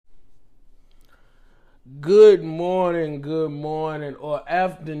Good morning, or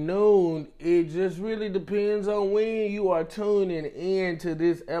afternoon. It just really depends on when you are tuning in to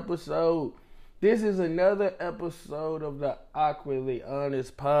this episode. This is another episode of the Awkwardly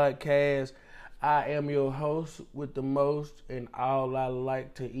Honest podcast. I am your host with the most, and all I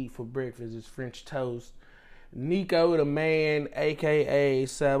like to eat for breakfast is French toast. Nico the man, aka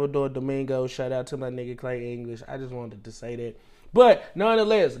Salvador Domingo. Shout out to my nigga Clay English. I just wanted to say that. But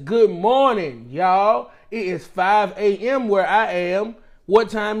nonetheless, good morning, y'all. It is 5 a.m. where I am. What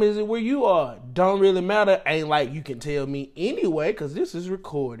time is it where you are? Don't really matter. Ain't like you can tell me anyway, because this is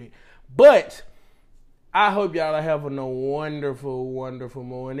recorded. But I hope y'all are having a wonderful, wonderful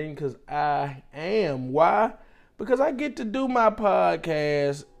morning, because I am. Why? Because I get to do my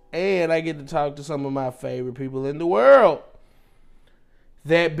podcast and I get to talk to some of my favorite people in the world.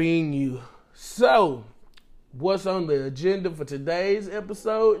 That being you. So, what's on the agenda for today's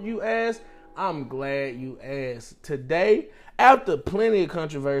episode, you ask? I'm glad you asked. Today, after plenty of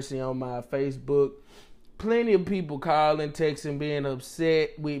controversy on my Facebook, plenty of people calling, texting, being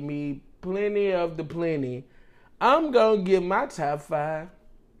upset with me, plenty, I'm going to give my top 5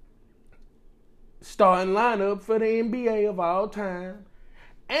 starting lineup for the NBA of all time.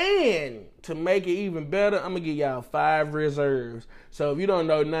 And to make it even better, I'm going to give y'all 5 reserves. So if you don't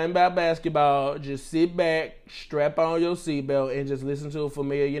know nothing about basketball, just sit back, strap on your seatbelt, and just listen to a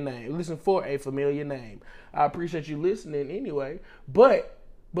familiar name. Listen for a familiar name. I appreciate you listening anyway. But,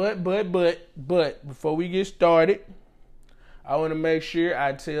 before we get started, I want to make sure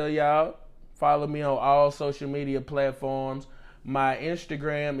I tell y'all, follow me on all social media platforms. My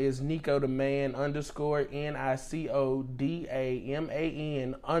Instagram is Nico the Man _ NICODAMAN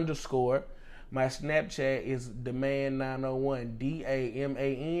 _ My Snapchat is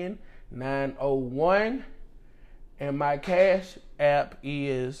DaMan901 DAMAN901, and my Cash App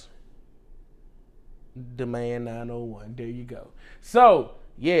is DaMan901. There you go. So,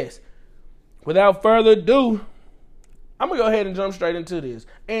 yes, without further ado, I'm going to go ahead and jump straight into this.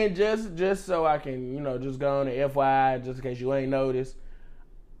 And just so I can, just go on the FYI, just in case you ain't noticed,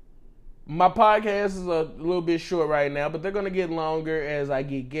 my podcast is a little bit short right now, but they're going to get longer as I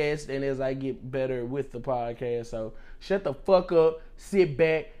get guests and as I get better with the podcast. So shut the fuck up, sit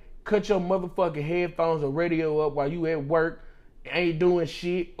back, cut your motherfucking headphones or radio up while you at work, ain't doing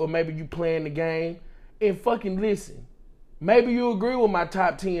shit, or maybe you playing the game, and fucking listen. Maybe you agree with my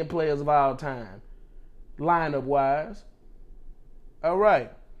top 10 players of all time, lineup-wise. All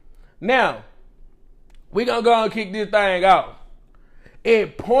right. Now, we're going to go and kick this thing off.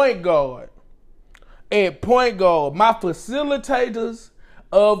 At point guard, my facilitators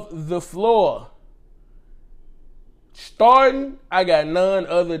of the floor. Starting, I got none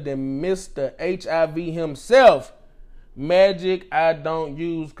other than Mr. HIV himself, Magic I Don't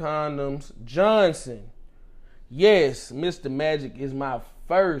Use Condoms Johnson. Yes, Mr. Magic is my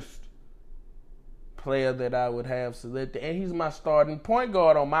first player that I would have selected, and he's my starting point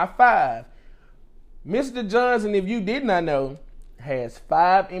guard on my 5. Mr. Johnson, if you did not know, has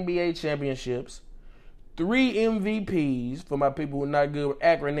 5 NBA championships, 3 MVPs. For my people who are not good with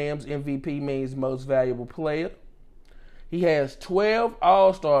acronyms, MVP means most valuable player. He has 12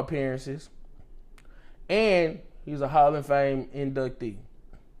 All-Star appearances, and he's a Hall of Fame inductee.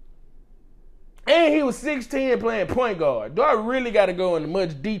 And he was 6'10" playing point guard. Do I really got to go into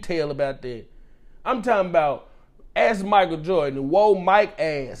much detail about that? I'm talking about, ask Michael Jordan, whoa, Mike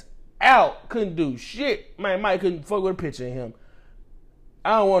ass out, couldn't do shit. Man, Mike couldn't fuck with a picture of him.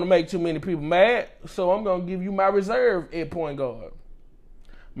 I don't want to make too many people mad, so I'm going to give you my reserve at point guard.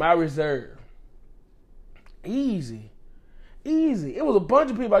 My reserve. Easy. It was a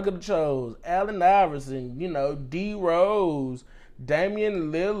bunch of people I could have chose. Allen Iverson, D. Rose,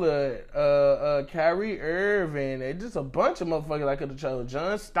 Damian Lillard, Kyrie Irving, and just a bunch of motherfuckers I could have chose.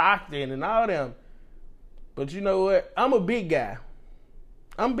 John Stockton and all them. But you know what? I'm a big guy.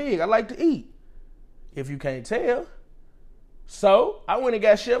 I'm big. I like to eat, if you can't tell. So, I went and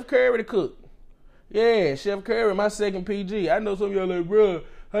got Chef Curry to cook. Yeah, Chef Curry, my second PG. I know some of y'all like, bro,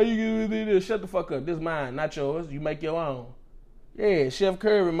 how you get this? Shut the fuck up. This is mine, not yours. You make your own. Yeah, Chef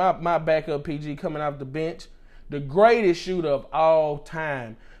Curry, my backup PG coming off the bench. The greatest shooter of all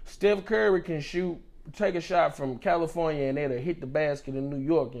time. Steph Curry can take a shot from California and it'll hit the basket in New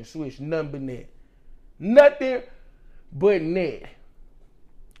York and switch nothing but net. Nothing but net.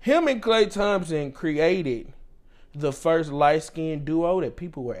 Him and Klay Thompson created the first light-skinned duo that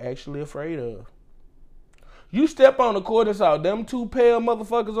people were actually afraid of. You step on the court and saw them 2 pale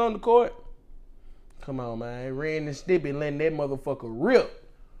motherfuckers on the court. Come on, man. Ren and Stimpy letting that motherfucker rip.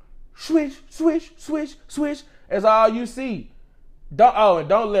 Swish, swish, swish, swish. That's all you see.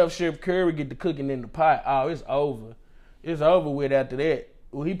 Don't let Chef Curry get the cooking in the pot. Oh, it's over. It's over with after that.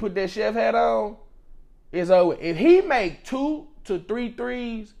 When he put that chef hat on, it's over. If he make 2 to 3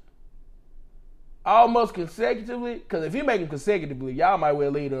 threes almost consecutively, because if he make them consecutively, y'all might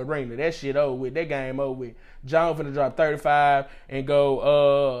well leave the arena. That shit over with. That game over with. John finna drop 35 and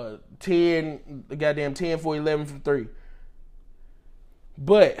go 10 for 11 from 3.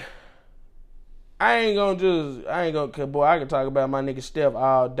 But I can talk about my nigga Steph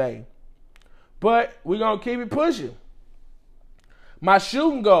all day. But we gonna keep it pushing. My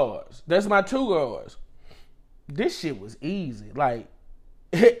shooting guards, that's my 2 guards. This shit was easy. Like,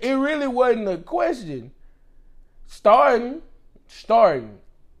 it really wasn't a question. Starting,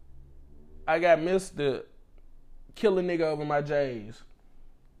 I got Mr. Kill a nigga over my J's.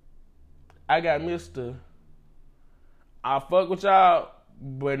 I got Mr. I fuck with y'all,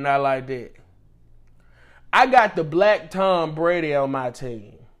 but not like that. I got the black Tom Brady on my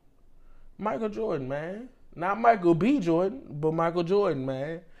team. Michael Jordan, man. Not Michael B. Jordan, but Michael Jordan,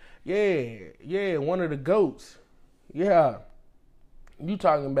 man. Yeah, one of the GOATs. Yeah. You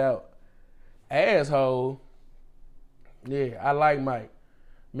talking about asshole. Yeah, I like Mike.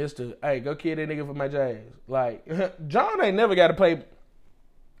 Mr. Hey, go kill that nigga for my J's. Like, John ain't never got to play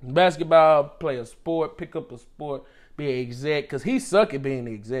basketball, play a sport, pick up a sport, be an exec, because he suck at being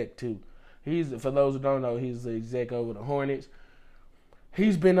the exec, too. For those who don't know, he's the exec over the Hornets.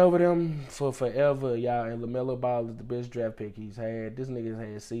 He's been over them for forever, y'all, and LaMelo Ball is the best draft pick he's had. This nigga's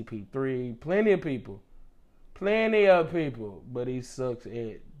had CP3, plenty of people, but he sucks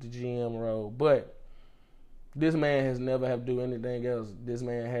at the GM role. But this man has never have to do anything else. This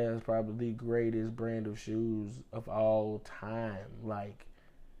man has probably the greatest brand of shoes of all time. Like,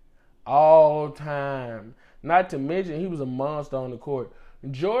 all time. Not to mention, he was a monster on the court.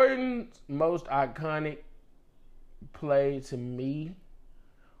 Jordan's most iconic play to me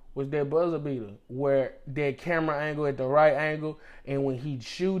was that buzzer beater, where that camera angle at the right angle, and when he'd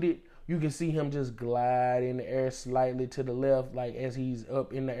shoot it, you can see him just glide in the air slightly to the left, like as he's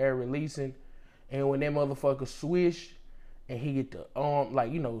up in the air releasing. And when that motherfucker swish, and he get the arm,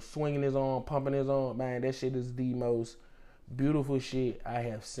 like, swinging his arm, pumping his arm, man, that shit is the most beautiful shit I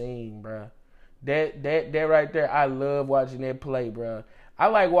have seen, bruh. That right there, I love watching that play, bruh. I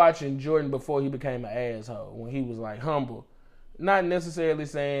like watching Jordan before he became an asshole, when he was, like, humble. Not necessarily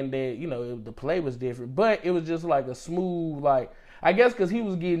saying that, the play was different, but it was just like a smooth, like, I guess because he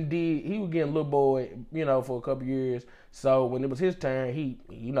was getting little boy, for a couple years. So when it was his turn, he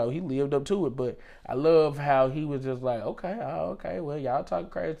lived up to it. But I love how he was just like, okay, well, y'all talking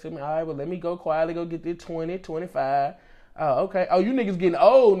crazy to me. All right, well, let me go quietly go get this 20, 25. Okay. Oh, you niggas getting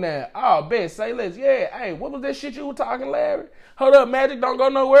old now. Oh, bet. Say less. Yeah. Hey, what was that shit you were talking, Larry? Hold up, Magic. Don't go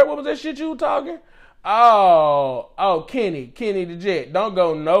nowhere. What was that shit you were talking? Oh, Kenny the Jet. Don't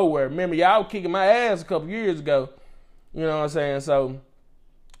go nowhere. Remember, y'all kicking my ass a couple years ago. You know what I'm saying? So,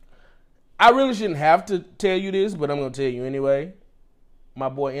 I really shouldn't have to tell you this, but I'm going to tell you anyway. My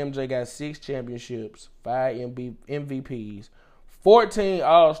boy MJ got 6 championships, 5 MVPs, 14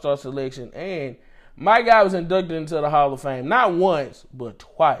 All-Star selection, and my guy was inducted into the Hall of Fame. Not once, but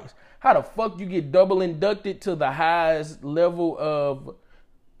twice. How the fuck you get double inducted to the highest level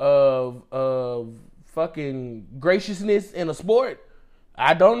of fucking graciousness in a sport?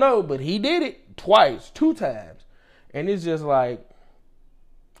 I don't know, but he did it twice, 2 times. And it's just like,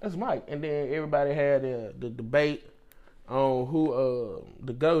 that's Mike. And then everybody had the debate on who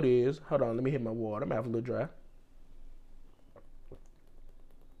the GOAT is. Hold on, let me hit my water. I'm having a little dry.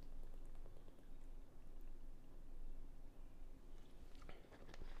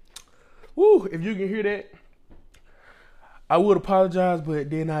 Woo, if you can hear that, I would apologize, but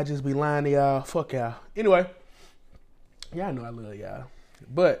then I'd just be lying to y'all. Fuck y'all. Anyway, y'all know I love y'all.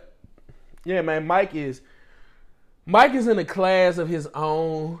 But, yeah, man, Mike is in a class of his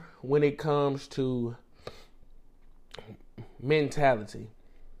own when it comes to mentality.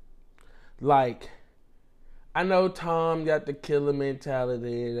 Like, I know Tom got the killer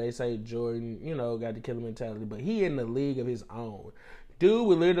mentality. They say Jordan, got the killer mentality. But he in the league of his own. Dude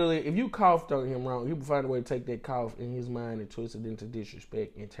would literally, if you coughed on him wrong, he would find a way to take that cough in his mind and twist it into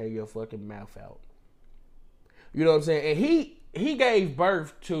disrespect and tear your fucking mouth out. You know what I'm saying? And he gave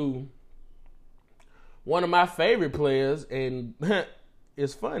birth to one of my favorite players, and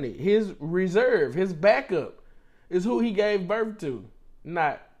it's funny. His reserve, his backup, is who he gave birth to.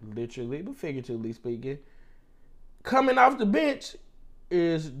 Not literally, but figuratively speaking. Coming off the bench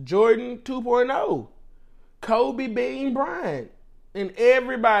is Jordan 2.0. Kobe beating Bryant. And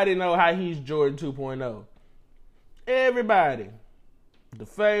everybody know how he's Jordan 2.0. Everybody. The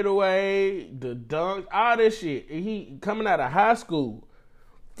fadeaway, the dunk, all this shit. He coming out of high school.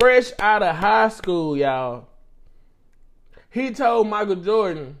 Fresh out of high school, y'all. He told Michael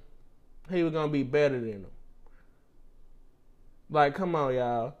Jordan he was going to be better than him. Like, come on,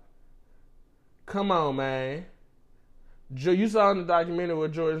 y'all. Come on, man. You saw in the documentary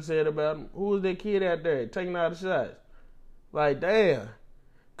what Jordan said about him. Who was that kid out there taking all the shots? Like, damn.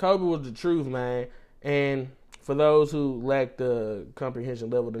 Kobe was the truth, man. And for those who lack the comprehension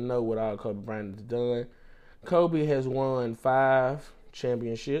level to know what all Kobe Bryant has done, Kobe has won 5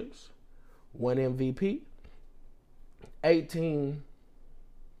 championships, 1 MVP, 18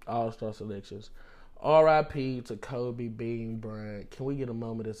 All-Star selections. R.I.P. to Kobe Bean Bryant. Can we get a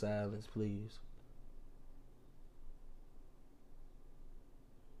moment of silence, please?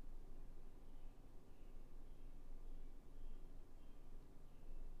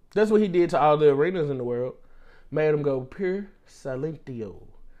 That's what he did to all the arenas in the world. Made them go pure silentio.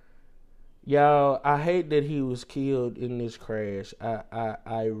 Y'all, I hate that he was killed in this crash.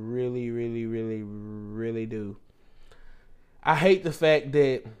 I really, really, really, really do. I hate the fact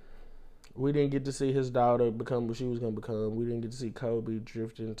that we didn't get to see his daughter become what she was going to become. We didn't get to see Kobe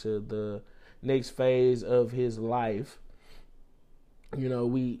drift into the next phase of his life. You know,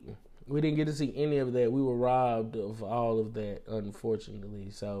 we didn't get to see any of that. We were robbed of all of that, unfortunately.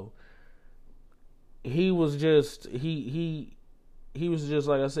 So he was just he was just,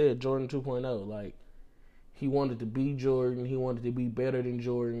 like I said, Jordan 2.0. Like, he wanted to be Jordan. He wanted to be better than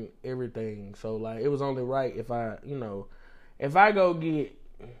Jordan. Everything. So like, it was only right if I go get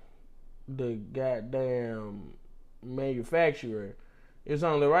the goddamn manufacturer, it's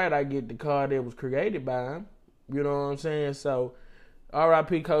only right I get the car that was created by him. You know what I'm saying? So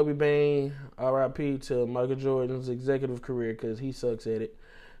R.I.P. Kobe Bean. R.I.P. to Michael Jordan's executive career, because he sucks at it.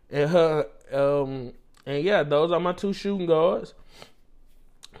 And yeah, those are my 2 shooting guards.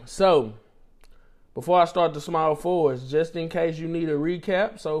 So before I start the small forwards, just in case you need a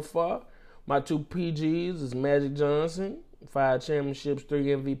recap so far, my 2 PGs is Magic Johnson, 5 championships, 3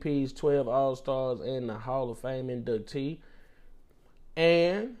 MVPs, 12 All-Stars, and the Hall of Fame inductee.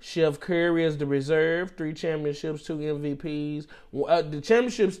 And Chef Curry is the reserve, 3 championships, 2 MVPs. The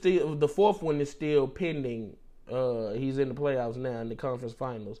championship still, the 4th one is still pending. He's in the playoffs now, in the conference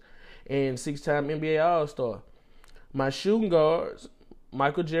finals. And 6-time NBA All-Star. My shooting guards,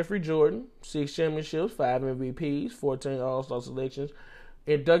 Michael Jeffrey Jordan, 6 championships, 5 MVPs, 14 All-Star selections.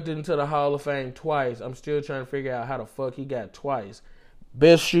 Inducted into the Hall of Fame twice. I'm still trying to figure out how the fuck he got twice.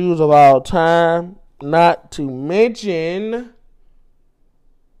 Best shoes of all time. Not to mention,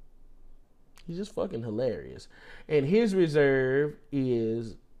 he's just fucking hilarious. And his reserve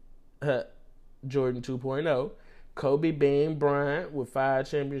is Jordan 2.0. Kobe Bean Bryant with 5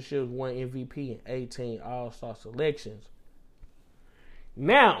 championships, 1 MVP, and 18 All-Star selections.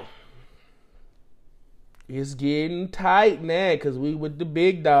 Now, it's getting tight now because we with the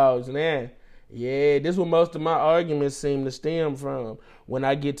big dogs now. Yeah, this is where most of my arguments seem to stem from when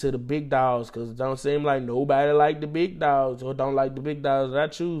I get to the big dogs, because it don't seem like nobody like the big dogs or don't like the big dogs that I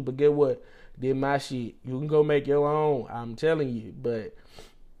choose. But get what? Did my shit. You can go make your own. I'm telling you. But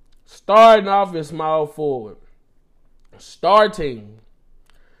starting off in small forward. Starting.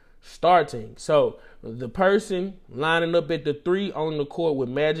 So the person lining up at the 3 on the court with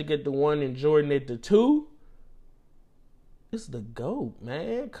Magic at the 1 and Jordan at the 2. It's the GOAT,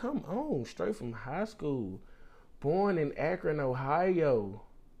 man. Come on. Straight from high school. Born in Akron, Ohio.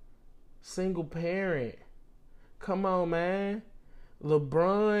 Single parent. Come on, man.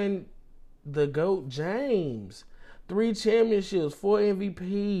 LeBron, the GOAT James. 3 championships, 4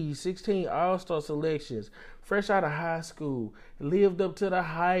 MVPs, 16 All-Star selections. Fresh out of high school. Lived up to the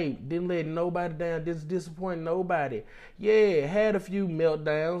hype. Didn't let nobody down. Didn't disappoint nobody. Yeah, had a few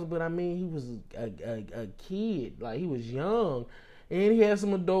meltdowns, but I mean, he was a kid. Like, he was young. And he had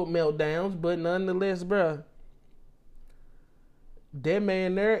some adult meltdowns, but nonetheless, bruh, that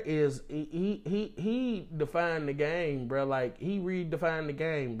man there is, he defined the game, bruh. Like, he redefined the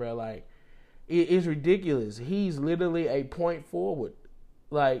game, bruh. Like, it's ridiculous. He's literally a point forward.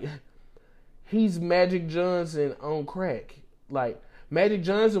 Like, he's Magic Johnson on crack. Like, Magic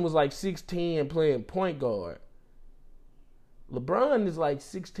Johnson was like 6'10" playing point guard. LeBron is like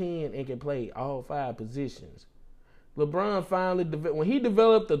 6'10" and can play all 5 positions. LeBron finally, when he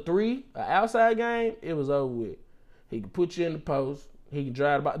developed the 3, an outside game, it was over with. He could put you in the post. He can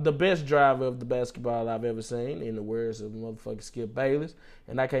drive the best driver of the basketball I've ever seen, in the words of motherfucking Skip Bayless.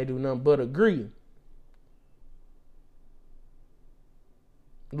 And I can't do nothing but agree.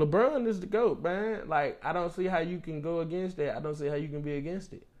 LeBron is the GOAT, man. Like, I don't see how you can go against that. I don't see how you can be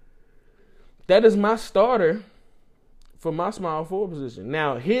against it. That is my starter for my small forward position.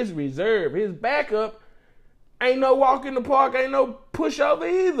 Now, his reserve, his backup, ain't no walk in the park, ain't no pushover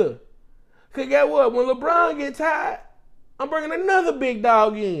either. Because guess what? When LeBron gets tired, I'm bringing another big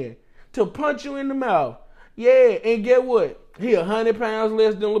dog in to punch you in the mouth. Yeah, and get what? He 100 pounds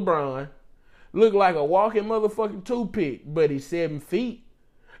less than LeBron. Look like a walking motherfucking toothpick, but he's 7 feet.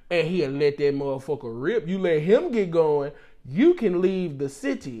 And he'll let that motherfucker rip. You let him get going, you can leave the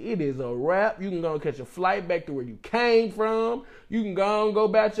city. It is a wrap. You can go and catch a flight back to where you came from. You can go and go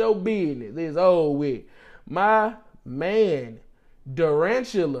about your business. It's over with. My man,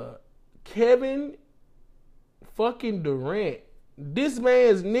 Durantula, Kevin fucking Durant. This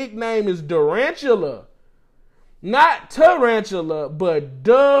man's nickname is Durantula. Not Tarantula, but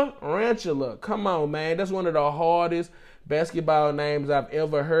Durantula. Come on, man. That's one of the hardest basketball names I've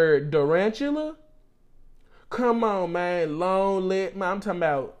ever heard. Durantula? Come on, man. Long leg. Man, I'm talking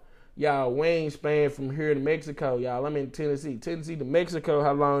about, y'all, wingspan from here to Mexico. Y'all, I'm in Tennessee. Tennessee to Mexico,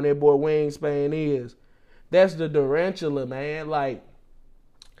 how long that boy wingspan is. That's the Durantula, man. Like,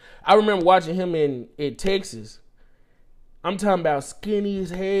 I remember watching him in Texas. I'm talking about skinny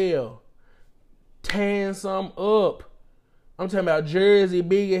as hell. Tan some up. I'm talking about Jersey,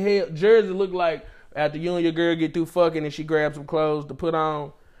 big as hell. Jersey look like after you and your girl get through fucking and she grabs some clothes to put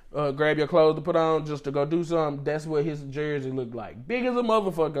on, grab your clothes to put on just to go do something. That's what his jersey looked like. Big as a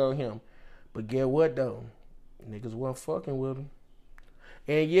motherfucker on him. But get what though? Niggas wasn't fucking with him.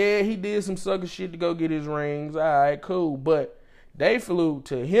 And yeah, he did some sucker shit to go get his rings. Alright, cool. But they flew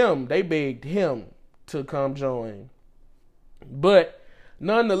to him. They begged him to come join. But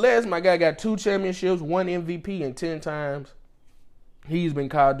nonetheless, my guy got 2 championships, 1 MVP, and 10 times he's been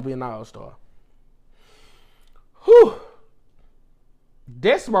called to be an all-star. Whew.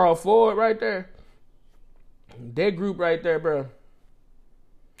 That small forward right there. That group right there, bro.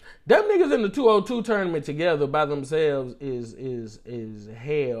 Them niggas in the 202 tournament together by themselves is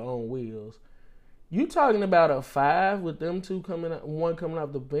hell on wheels. You talking about a 5 with them 2 coming up, 1 coming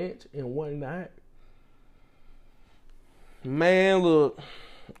off the bench and 1 not? Man, look,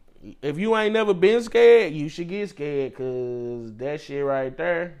 if you ain't never been scared, you should get scared, because that shit right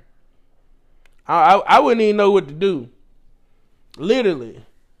there, I wouldn't even know what to do. Literally.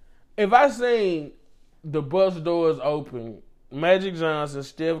 If I seen the bus doors open, Magic Johnson,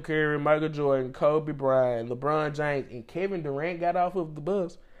 Steph Curry, Michael Jordan, Kobe Bryant, LeBron James, and Kevin Durant got off of the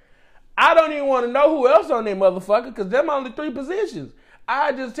bus, I don't even want to know who else on that motherfucker, because them only 3 positions.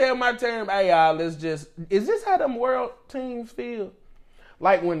 I just tell my team, hey, y'all, let's just... Is this how them world teams feel?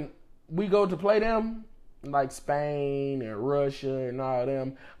 Like when we go to play them, like Spain and Russia and all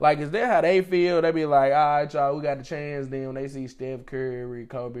them, like, is that how they feel? They be like, all right, y'all, we got the chance. Then when they see Steph Curry,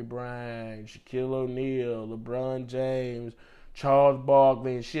 Kobe Bryant, Shaquille O'Neal, LeBron James, Charles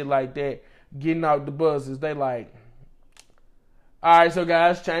Barkley, and shit like that, getting out the buses, they like, all right, so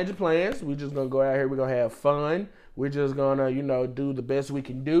guys, change of plans. We just going to go out here. We're going to have fun. We're just going to, do the best we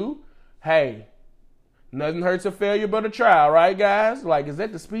can do. Hey, nothing hurts a failure but a try, right, guys? Like, is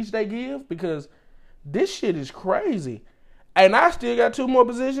that the speech they give? Because this shit is crazy. And I still got 2 more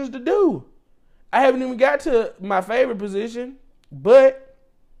positions to do. I haven't even got to my favorite position, but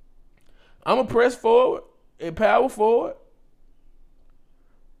I'm going to press forward and power forward.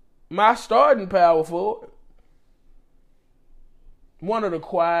 My starting power forward. One of the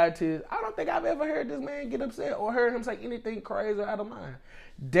quietest. I don't think I've ever heard this man get upset or heard him say anything crazy out of line.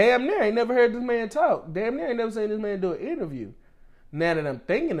 Damn near ain't never heard this man talk. Damn near ain't never seen this man do an interview. Now that I'm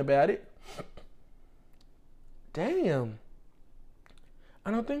thinking about it. Damn.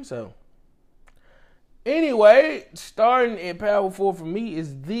 I don't think so. Anyway, starting at power forward for me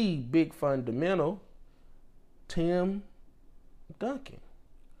is the big fundamental, Tim Duncan.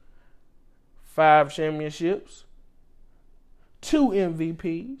 5 championships. 2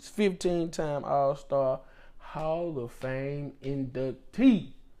 MVPs, 15-time All-Star, Hall of Fame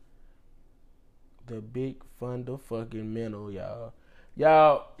inductee. The big fundamental, y'all.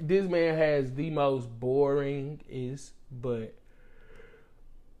 Y'all, this man has the most boring but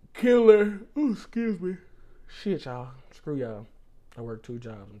killer. Ooh, excuse me. Shit, y'all. Screw y'all. I work 2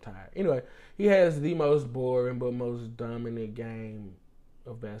 jobs. I'm tired. Anyway, he has the most boring but most dominant game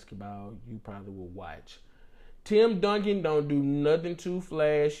of basketball you probably will watch. Tim Duncan don't do nothing too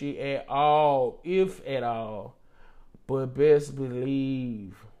flashy at all, if at all. But best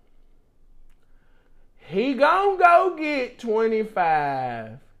believe he gonna go get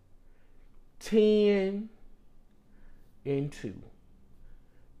 25, 10, and 2.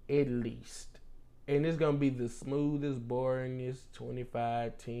 At least. And it's gonna be the smoothest, boringest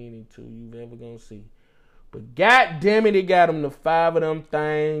 25, 10, and 2 you've ever gonna see. But god damn it, he got him to 5 of them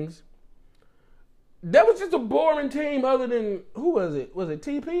things. That was just a boring team other than, who was it? Was it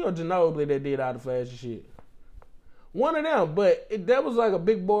TP or Ginobili that did all the flashy shit? One of them, but that was like a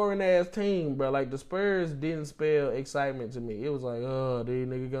big boring ass team, bro. Like the Spurs didn't spell excitement to me. It was like, oh, these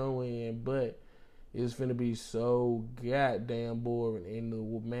niggas gonna win, but it's finna be so goddamn boring in the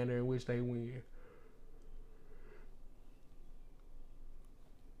manner in which they win.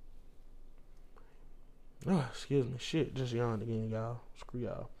 Oh, excuse me. Shit, just yawned again, y'all. Screw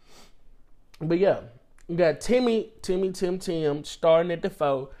y'all. But yeah, you got Tim starting at the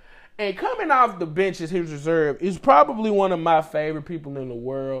 4. And coming off the bench as his reserve is probably one of my favorite people in the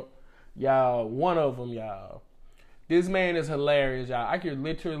world. Y'all, one of them, y'all. This man is hilarious, y'all. I could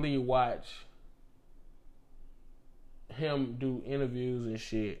literally watch him do interviews and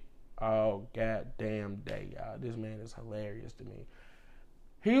shit all goddamn day, y'all. This man is hilarious to me.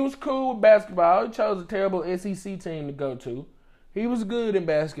 He was cool with basketball. He chose a terrible SEC team to go to. He was good in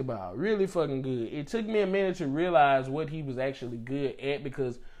basketball. Really fucking good. It took me a minute to realize what he was actually good at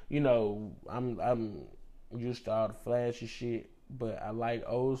because, you know, I'm used to all the flashy shit, but I like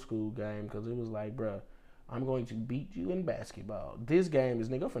old school game because it was like, bruh, I'm going to beat you in basketball. This game is,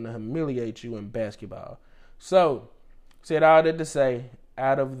 nigga, I'm finna humiliate you in basketball. So, said all that to say,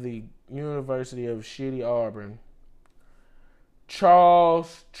 out of the University of shitty Auburn,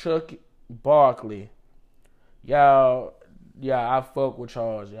 Charles Chuck Barkley. Y'all, I fuck with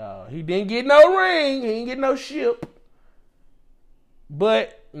Charles, y'all. He didn't get no ring. He didn't get no ship.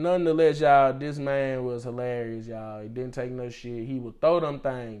 But nonetheless, y'all, this man was hilarious, y'all. He didn't take no shit. He would throw them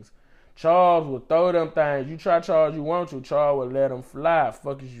things. Charles would throw them things. You try Charles, you want to. Charles would let them fly.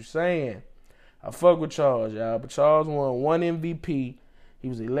 Fuck is you saying? I fuck with Charles, y'all. But Charles won 1 MVP. He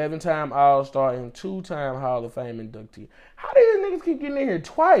was 11-time All-Star and 2-time Hall of Fame inductee. How do these niggas keep getting in here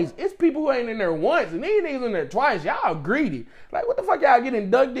twice? It's people who ain't in there once, and these niggas in there twice. Y'all greedy. Like, what the fuck y'all get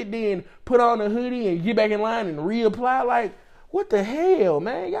inducted, then put on a hoodie and get back in line and reapply? Like, what the hell,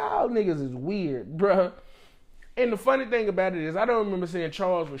 man? Y'all niggas is weird, bruh. And the funny thing about it is I don't remember seeing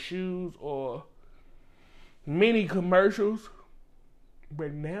Charles with shoes or many commercials.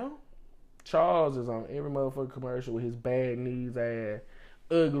 But now, Charles is on every motherfucking commercial with his bad knees ass.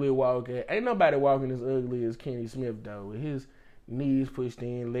 Ugly walking. Ain't nobody walking as ugly as Kenny Smith though. With his knees pushed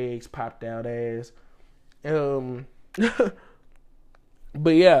in, legs popped out ass. But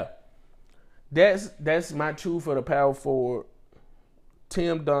yeah, that's my two for the power forward.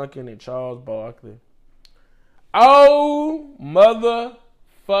 Tim Duncan and Charles Barkley. Oh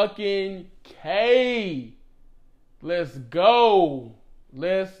motherfucking K. Let's go.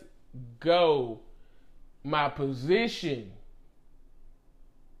 Let's go. My position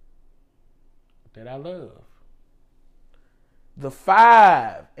that I love. The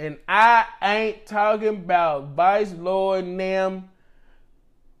 5. And I ain't talking about Vice Lord Nam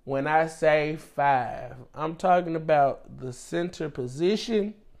when I say 5. I'm talking about the center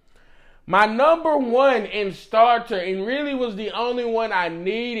position. My number 1 in starter, and really was the only one I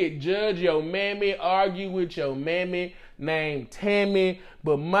needed. Judge your mammy, argue with your mammy, named Tammy.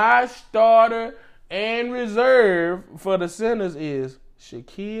 But my starter and reserve for the centers is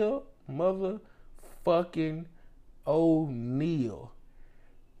Shaquille motherfucking O'Neal.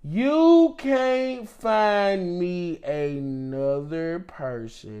 You can't find me another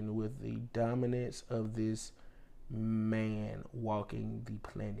person with the dominance of this man walking the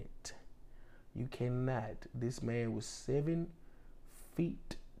planet. You cannot. This man was 7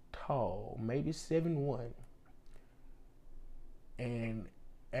 feet tall, maybe 7'1", and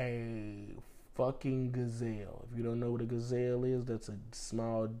a fucking gazelle. If you don't know what a gazelle is, that's a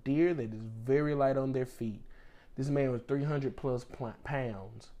small deer that is very light on their feet. This man was 300 plus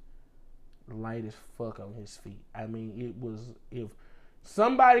pounds, light as fuck on his feet. I mean, it was, if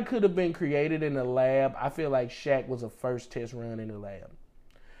somebody could have been created in a lab, I feel like Shaq was a first test run in the lab.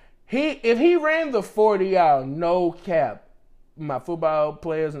 If he ran the 40, y'all, no cap, my football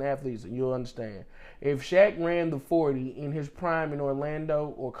players and athletes, you'll understand. If Shaq ran the 40 in his prime in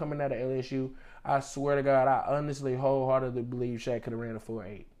Orlando or coming out of LSU, I swear to God, I honestly, wholeheartedly believe Shaq could have ran a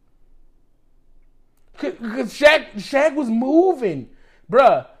 4.8. Because Shaq was moving.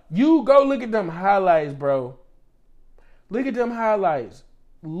 Bruh, you go look at them highlights, bro. Look at them highlights.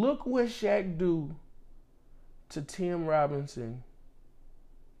 Look what Shaq do to Tim Robinson.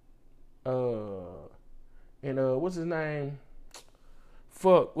 What's his name?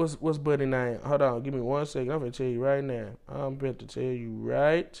 Fuck, what's buddy name? Hold on, give me 1 second. I'm gonna tell you right now. I'm about to tell you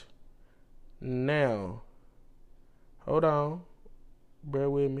right now. Hold on. Bear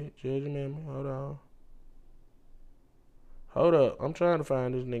with me. Judge me. Hold on. Hold up. I'm trying to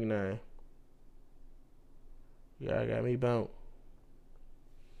find this nigga name. Y'all got me bumped.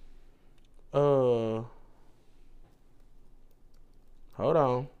 Hold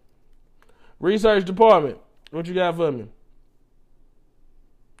on. Research department. What you got for me?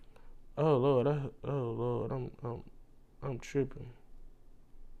 Oh Lord, I'm tripping.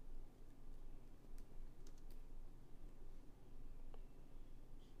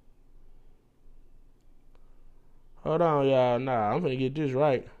 Hold on, y'all. Nah, I'm gonna get this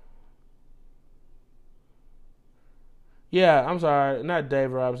right. Yeah, I'm sorry. Not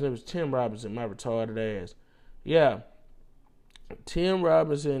David Robinson. It was Tim Robinson, my retarded ass. Yeah. Tim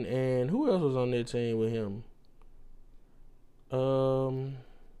Robinson, and who else was on that team with him?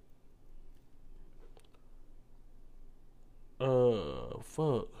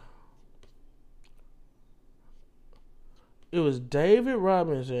 Fuck. It was David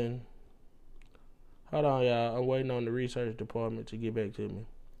Robinson. Hold on, y'all. I'm waiting on the research department to get back to me.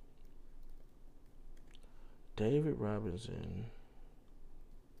 David Robinson.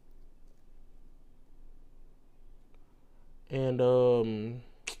 And,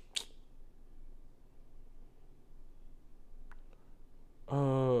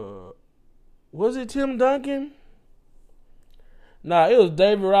 was it Tim Duncan? Nah, it was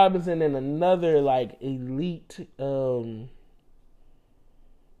David Robinson and another, like, elite,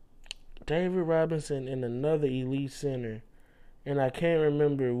 David Robinson and another elite center. And I can't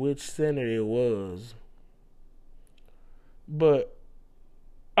remember which center it was. But,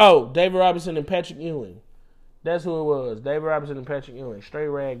 David Robinson and Patrick Ewing. That's who it was. David Robinson and Patrick Ewing. Straight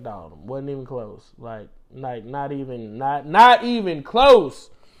ragdolled them. Wasn't even close. Like not even close.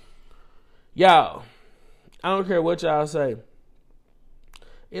 Y'all, I don't care what y'all say.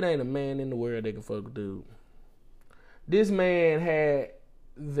 It ain't a man in the world that can fuck with dude. This man had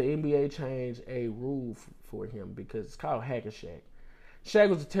the NBA change a rule for him because it's called Hack-a-Shaq. Shaq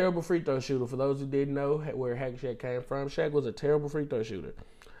was a terrible free throw shooter. For those who didn't know where Hack-a-Shaq came from, Shaq was a terrible free throw shooter.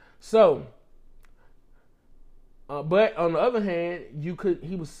 So, but on the other hand,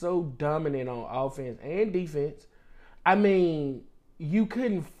 he was so dominant on offense and defense. I mean, you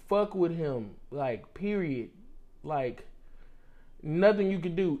couldn't fuck with him, like, period. Like, nothing you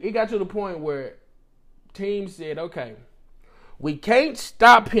could do. It got to the point where teams said, okay, we can't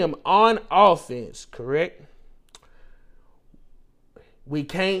stop him on offense, correct? We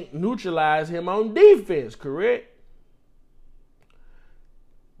can't neutralize him on defense, correct?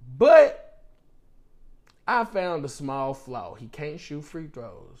 But I found a small flaw. He can't shoot free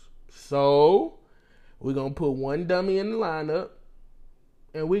throws. So we're going to put one dummy in the lineup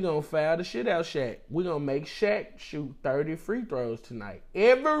and we're going to foul the shit out Shaq. We're going to make Shaq shoot 30 free throws tonight.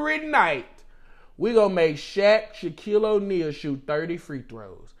 Every night, we're going to make Shaquille O'Neal shoot 30 free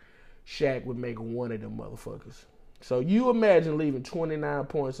throws. Shaq would make one of them motherfuckers. So you imagine leaving 29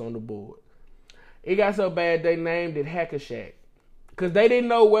 points on the board. It got so bad they named it Hack-a-Shaq. Because they didn't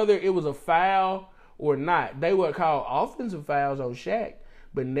know whether it was a foul or not. They would call offensive fouls on Shaq,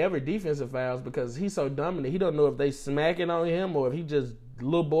 but never defensive fouls because he's so dominant. He don't know if they smacking on him or if he just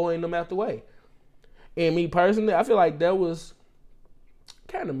little boying them out the way. And me personally, I feel like that was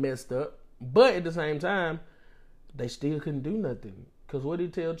kind of messed up. But at the same time, they still couldn't do nothing. Because what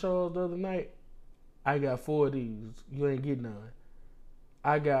did he tell Charles the other night? I got 4 of these. You ain't getting none.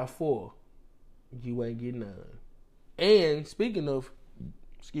 I got 4. You ain't getting none. And speaking of,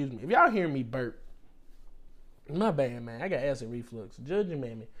 excuse me, if y'all hear me burp, my bad, man. I got acid reflux. Judge and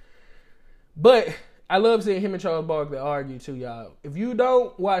mammy. But I love seeing him and Charles Barkley argue too, y'all. If you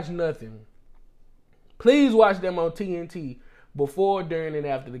don't watch nothing, please watch them on TNT before, during, and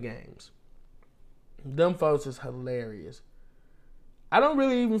after the games. Them folks is hilarious. I don't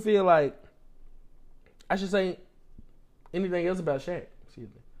really even feel like I should say anything else about Shaq. Excuse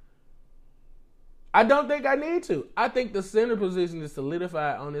me. I don't think I need to. I think the center position is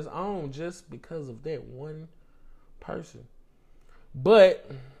solidified on its own just because of that one person. But,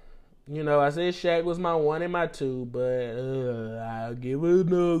 you know, I said Shaq was my 1 and my 2, but I'll give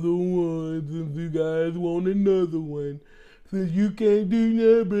another one since you guys want another one. Since you can't do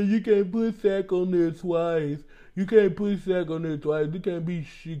nothing, but you can't put Shaq on there twice. You can't put Shaq on there twice. You can't be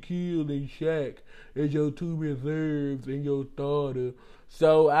Shaquille and Shaq as your 2 reserves and your starter.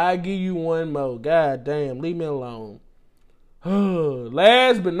 So I give you one more. God damn, leave me alone.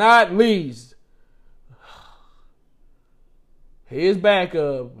 Last but not least, his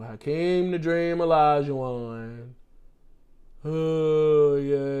backup, Hakeem the Dream Olajuwon. Oh,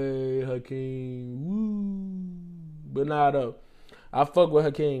 yay, Hakeem. Woo. But nah, though. I fuck with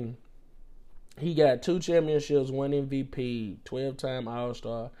Hakeem. He got 2 championships, 1 MVP, 12-time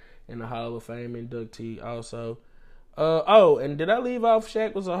All-Star, and a Hall of Fame inductee also. And did I leave off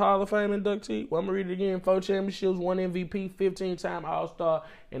Shaq was a Hall of Fame inductee? Well, I'm going to read it again. 4 championships, 1 MVP, 15-time All-Star,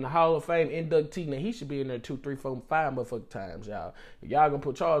 and the Hall of Fame inductee. Now, he should be in there 2, 3, 4, 5 motherfucking times, y'all. If y'all going to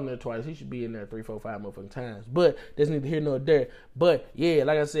put Charles in there twice, he should be in there 3, 4, 5 motherfucking times. But there's neither here nor there. But, yeah,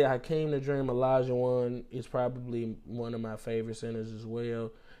 like I said, Hakeem the Dream Olajuwon is probably one of my favorite centers as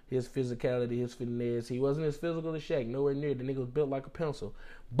well. His physicality, his finesse. He wasn't as physical as Shaq. Nowhere near. The nigga was built like a pencil.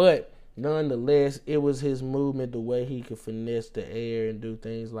 But nonetheless, it was his movement, the way he could finesse the air and do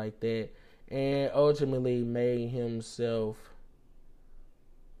things like that, and ultimately made himself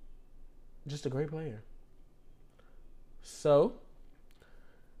just a great player. So,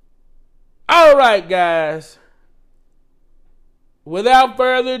 all right, guys. Without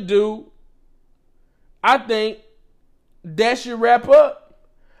further ado, I think that should wrap up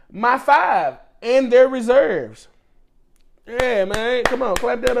my 5 and their reserves. Yeah, man. Come on,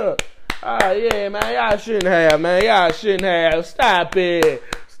 clap that up. Oh, yeah, man. Y'all shouldn't have, man. Y'all shouldn't have. Stop it.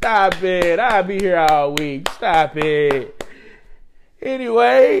 Stop it. I'll be here all week. Stop it.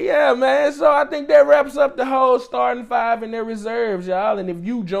 Anyway, yeah, man. So I think that wraps up the whole starting 5 and their reserves, y'all. And if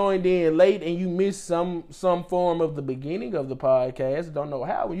you joined in late and you missed some form of the beginning of the podcast, don't know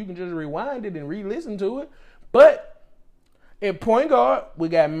how, well, you can just rewind it and re-listen to it. But at point guard, we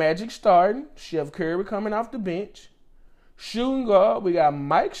got Magic starting. Chef Curry coming off the bench. Shooting guard, we got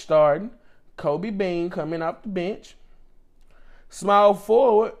Mike starting. Kobe Bean coming off the bench. Small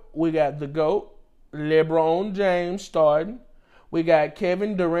forward, we got the GOAT, LeBron James starting. We got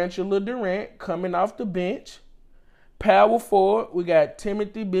Kevin Durant coming off the bench. Power forward, we got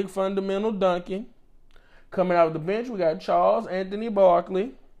Timothy Big Fundamental Duncan. Coming off the bench, we got Charles Anthony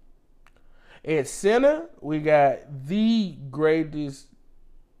Barkley. At center, we got the greatest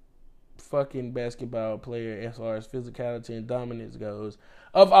fucking basketball player as far as physicality and dominance goes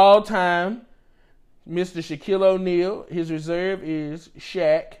of all time, Mr. Shaquille O'Neal. His reserve is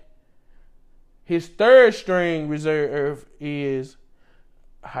Shaq. His third string reserve is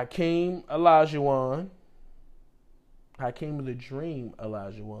Hakeem Olajuwon. Hakeem the Dream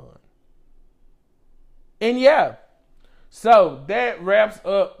Olajuwon. And yeah, so that wraps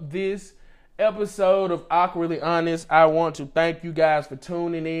up this episode of Awkwardly Honest. I want to thank you guys for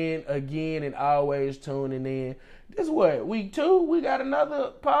tuning in again and always tuning in. This is what, week 2? We got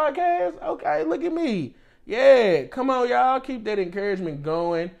another podcast? Okay, look at me. Yeah, come on, y'all. Keep that encouragement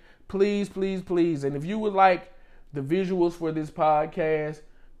going. Please, please, please. And if you would like the visuals for this podcast,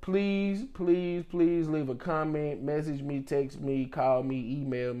 please, please, please leave a comment, message me, text me, call me,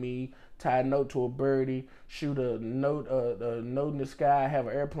 email me, tie a note to a birdie, shoot a note in the sky, have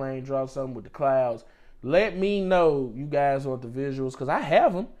an airplane, draw something with the clouds. Let me know you guys want the visuals, because I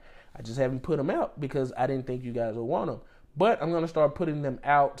have them. I just haven't put them out because I didn't think you guys would want them. But I'm going to start putting them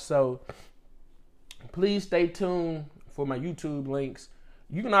out, so please stay tuned for my YouTube links.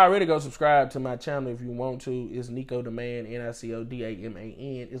 You can already go subscribe to my channel if you want to. It's Nico the Man,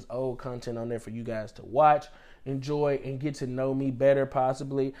 Nicodaman. It's old content on there for you guys to watch, enjoy, and get to know me better,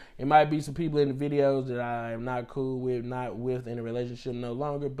 possibly. It might be some people in the videos that I am not cool with, not with in a relationship no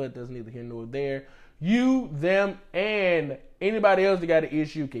longer, but that's neither here nor there. You, them, and anybody else that got an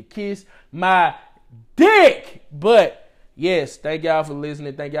issue can kiss my dick. But yes, thank y'all for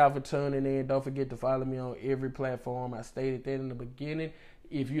listening. Thank y'all for tuning in. Don't forget to follow me on every platform. I stated that in the beginning.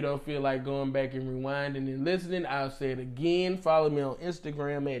 If you don't feel like going back and rewinding and listening, I'll say it again. Follow me on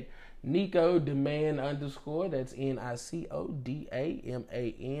Instagram at NicoDeman_. That's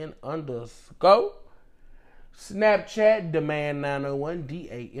NicoDaman_. Snapchat,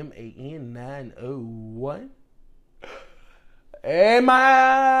 Demand901. DAMAN901. And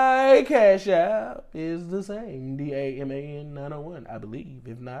my Cash App is the same. DAMAN901, I believe.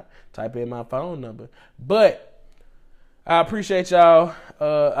 If not, type in my phone number. But I appreciate y'all.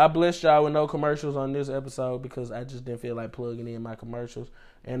 I blessed y'all with no commercials on this episode because I just didn't feel like plugging in my commercials.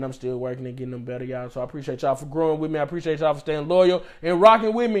 And I'm still working and getting them better, y'all. So I appreciate y'all for growing with me. I appreciate y'all for staying loyal and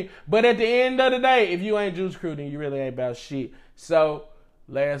rocking with me. But at the end of the day, if you ain't Juice Crew, then you really ain't about shit. So,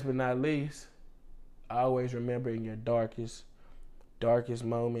 last but not least, always remember in your darkest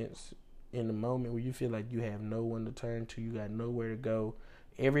moments, in the moment where you feel like you have no one to turn to, you got nowhere to go,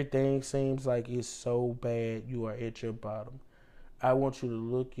 everything seems like it's so bad, you are at your bottom. I want you to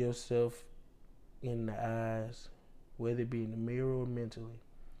look yourself in the eyes, whether it be in the mirror or mentally.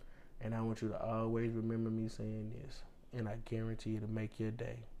 And I want you to always remember me saying this. And I guarantee it'll make your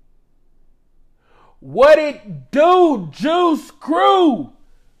day. What it do, Juice Crew?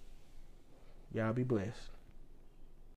 Y'all be blessed.